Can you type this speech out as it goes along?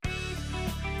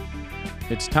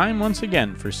It's time once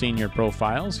again for Senior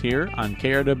Profiles here on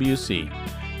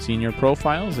KRWC. Senior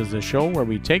Profiles is a show where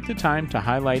we take the time to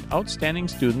highlight outstanding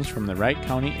students from the Wright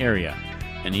County area,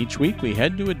 and each week we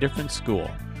head to a different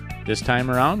school. This time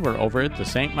around we're over at the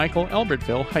St. Michael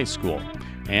Albertville High School,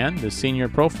 and the Senior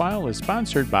Profile is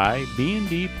sponsored by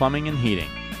B&D Plumbing and Heating.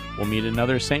 We'll meet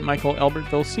another St. Michael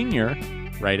Albertville senior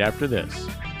right after this.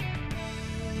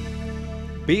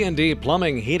 B&D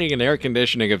Plumbing, Heating, and Air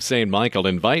Conditioning of St. Michael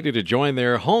invite you to join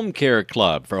their Home Care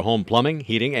Club for home plumbing,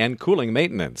 heating, and cooling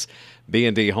maintenance.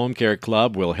 B&D Home Care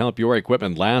Club will help your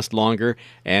equipment last longer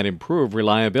and improve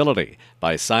reliability.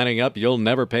 By signing up, you'll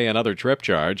never pay another trip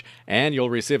charge, and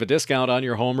you'll receive a discount on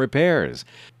your home repairs.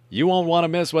 You won't want to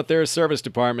miss what their service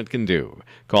department can do.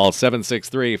 Call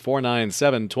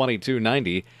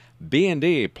 763-497-2290.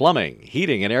 B&D Plumbing,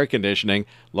 Heating, and Air Conditioning,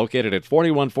 located at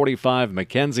 4145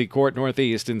 Mackenzie Court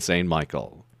Northeast in St.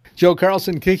 Michael. Joe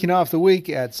Carlson kicking off the week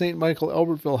at St. Michael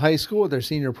Albertville High School with their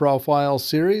Senior Profile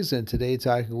series, and today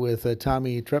talking with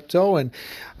Tommy Treptow. And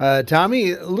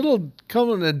Tommy, a little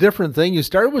coming a different thing. You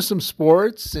started with some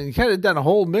sports, and you kind of done a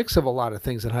whole mix of a lot of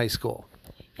things in high school.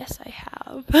 Yes, I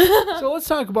have. So let's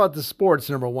talk about the sports,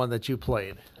 number one, that you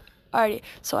played. Alrighty,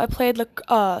 so I played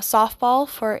softball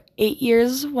for 8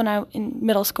 years when I was in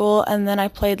middle school, and then I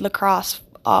played lacrosse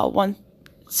one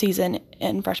season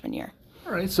in freshman year.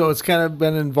 All right, so it's kind of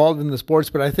been involved in the sports,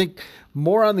 but I think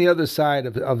more on the other side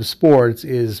of sports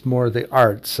is more the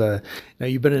arts. Now,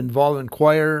 you've been involved in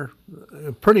choir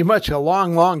pretty much a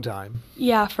long, long time.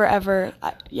 Yeah, forever.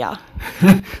 Yeah.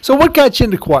 So what got you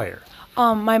into choir?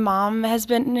 My mom has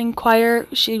been in choir.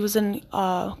 She was in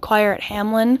choir at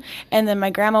Hamlin, and then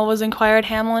my grandma was in choir at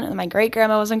Hamlin, and my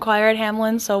great-grandma was in choir at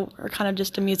Hamlin, so we're kind of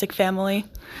just a music family.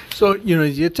 So,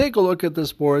 you take a look at the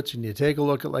sports and you take a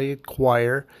look at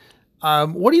choir.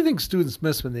 What do you think students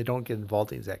miss when they don't get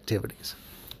involved in these activities?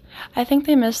 I think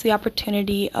they miss the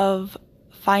opportunity of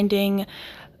finding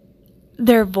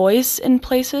their voice in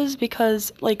places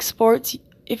because, sports,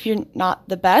 if you're not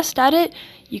the best at it,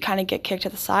 you kind of get kicked to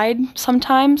the side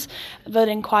sometimes. But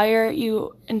in choir,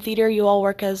 in theater, you all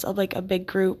work as a big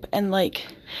group, and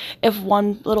if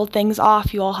one little thing's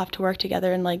off, you all have to work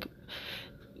together and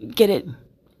get it.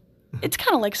 It's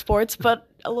kind of like sports, but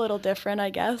a little different, I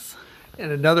guess.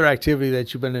 And another activity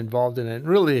that you've been involved in and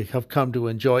really have come to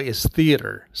enjoy is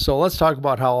theater. So let's talk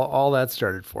about how all that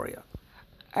started for you.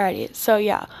 Alrighty, so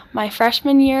yeah, my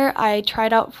freshman year, I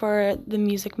tried out for The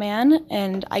Music Man,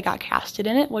 and I got casted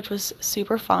in it, which was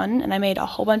super fun, and I made a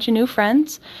whole bunch of new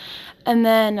friends. And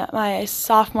then my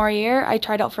sophomore year, I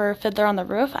tried out for Fiddler on the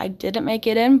Roof. I didn't make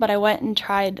it in, but I went and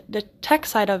tried the tech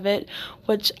side of it,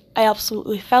 which I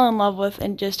absolutely fell in love with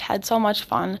and just had so much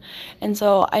fun. And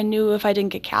so I knew if I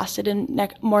didn't get casted in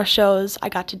more shows, I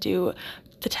got to do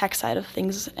the tech side of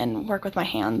things and work with my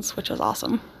hands, which was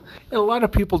awesome. And a lot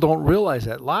of people don't realize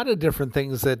that. A lot of different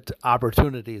things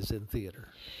opportunities in theater.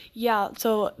 Yeah,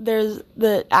 so there's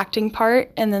the acting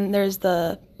part, and then there's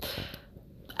the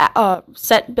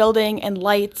set building and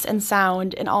lights and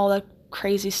sound and all the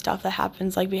crazy stuff that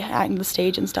happens behind the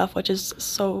stage and stuff, which is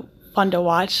so fun to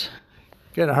watch.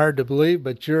 Kind of hard to believe,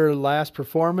 but your last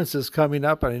performance is coming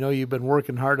up, and I know you've been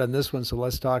working hard on this one, so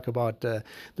let's talk about the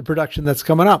production that's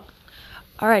coming up.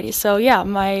 Alrighty, so yeah,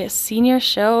 my senior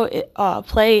show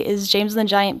play is James and the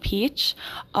Giant Peach.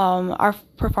 Our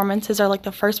performances are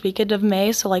the first weekend of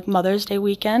May, so Mother's Day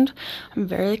weekend. I'm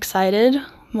very excited. A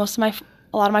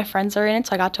lot of my friends are in it,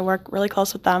 so I got to work really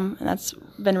close with them, and that's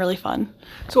been really fun.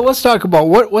 So let's talk about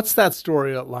what's that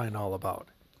storyline all about?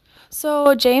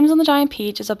 So James and the Giant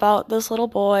Peach is about this little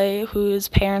boy whose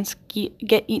parents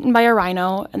get eaten by a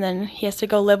rhino, and then he has to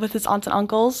go live with his aunts and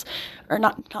uncles, or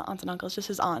not aunts and uncles, just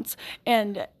his aunts,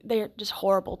 and they're just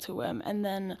horrible to him. And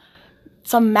then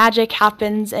some magic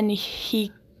happens, and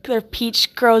their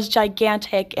peach grows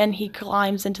gigantic, and he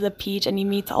climbs into the peach, and he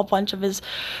meets a bunch of his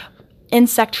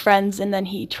insect friends, and then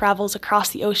he travels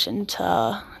across the ocean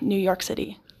to New York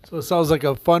City. So it sounds like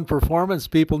a fun performance.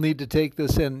 People need to take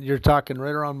this in. You're talking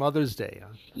right around Mother's Day. Huh?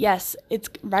 Yes, it's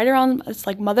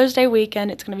Mother's Day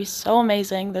weekend. It's going to be so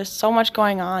amazing. There's so much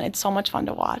going on. It's so much fun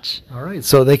to watch. All right,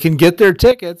 so they can get their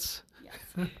tickets. Yes.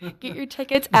 Get your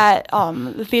tickets at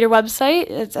the theater website.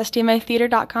 It's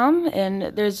sdmatheater.com, and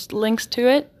there's links to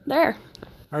it there.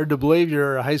 Hard to believe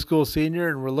you're a high school senior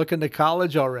and we're looking to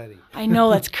college already. I know,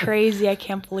 that's crazy. I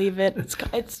can't believe it.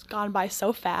 It's gone by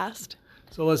so fast.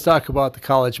 So let's talk about the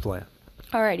college plan.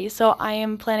 Alrighty, so I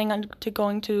am planning on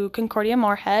going to Concordia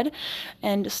Moorhead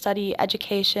and study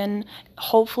education,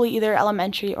 hopefully either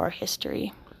elementary or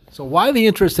history. So why the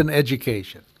interest in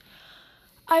education?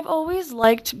 I've always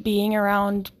liked being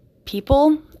around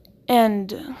people,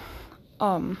 and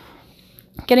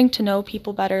getting to know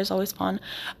people better is always fun.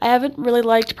 I haven't really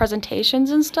liked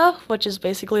presentations and stuff, which is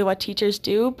basically what teachers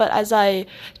do, but as I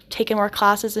taken more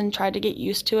classes and tried to get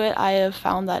used to it, I have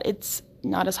found that it's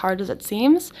not as hard as it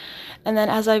seems. And then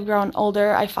as I've grown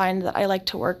older, I find that I like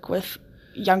to work with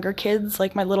younger kids.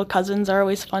 Like my little cousins are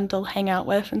always fun to hang out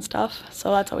with and stuff,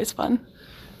 so that's always fun.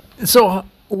 So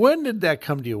when did that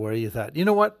come to you where you thought, you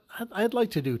know what, I'd like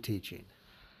to do teaching?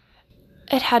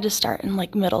 It had to start in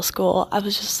like middle school. I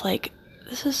was just like,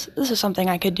 this is something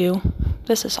I could do.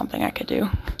 This is something I could do.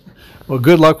 Well,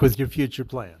 good luck with your future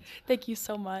plans. Thank you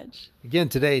so much. Again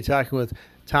today, talking with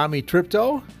Tommy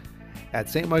Tripto at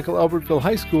St. Michael Albertville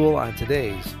High School on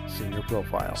today's Senior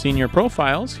Profile. Senior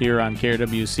Profiles here on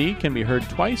KRWC can be heard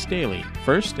twice daily,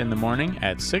 first in the morning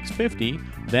at 6:50,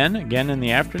 then again in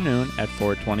the afternoon at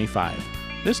 4:25.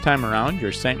 This time around,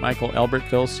 your St. Michael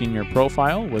Albertville Senior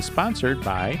Profile was sponsored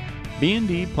by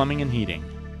B&D Plumbing and Heating.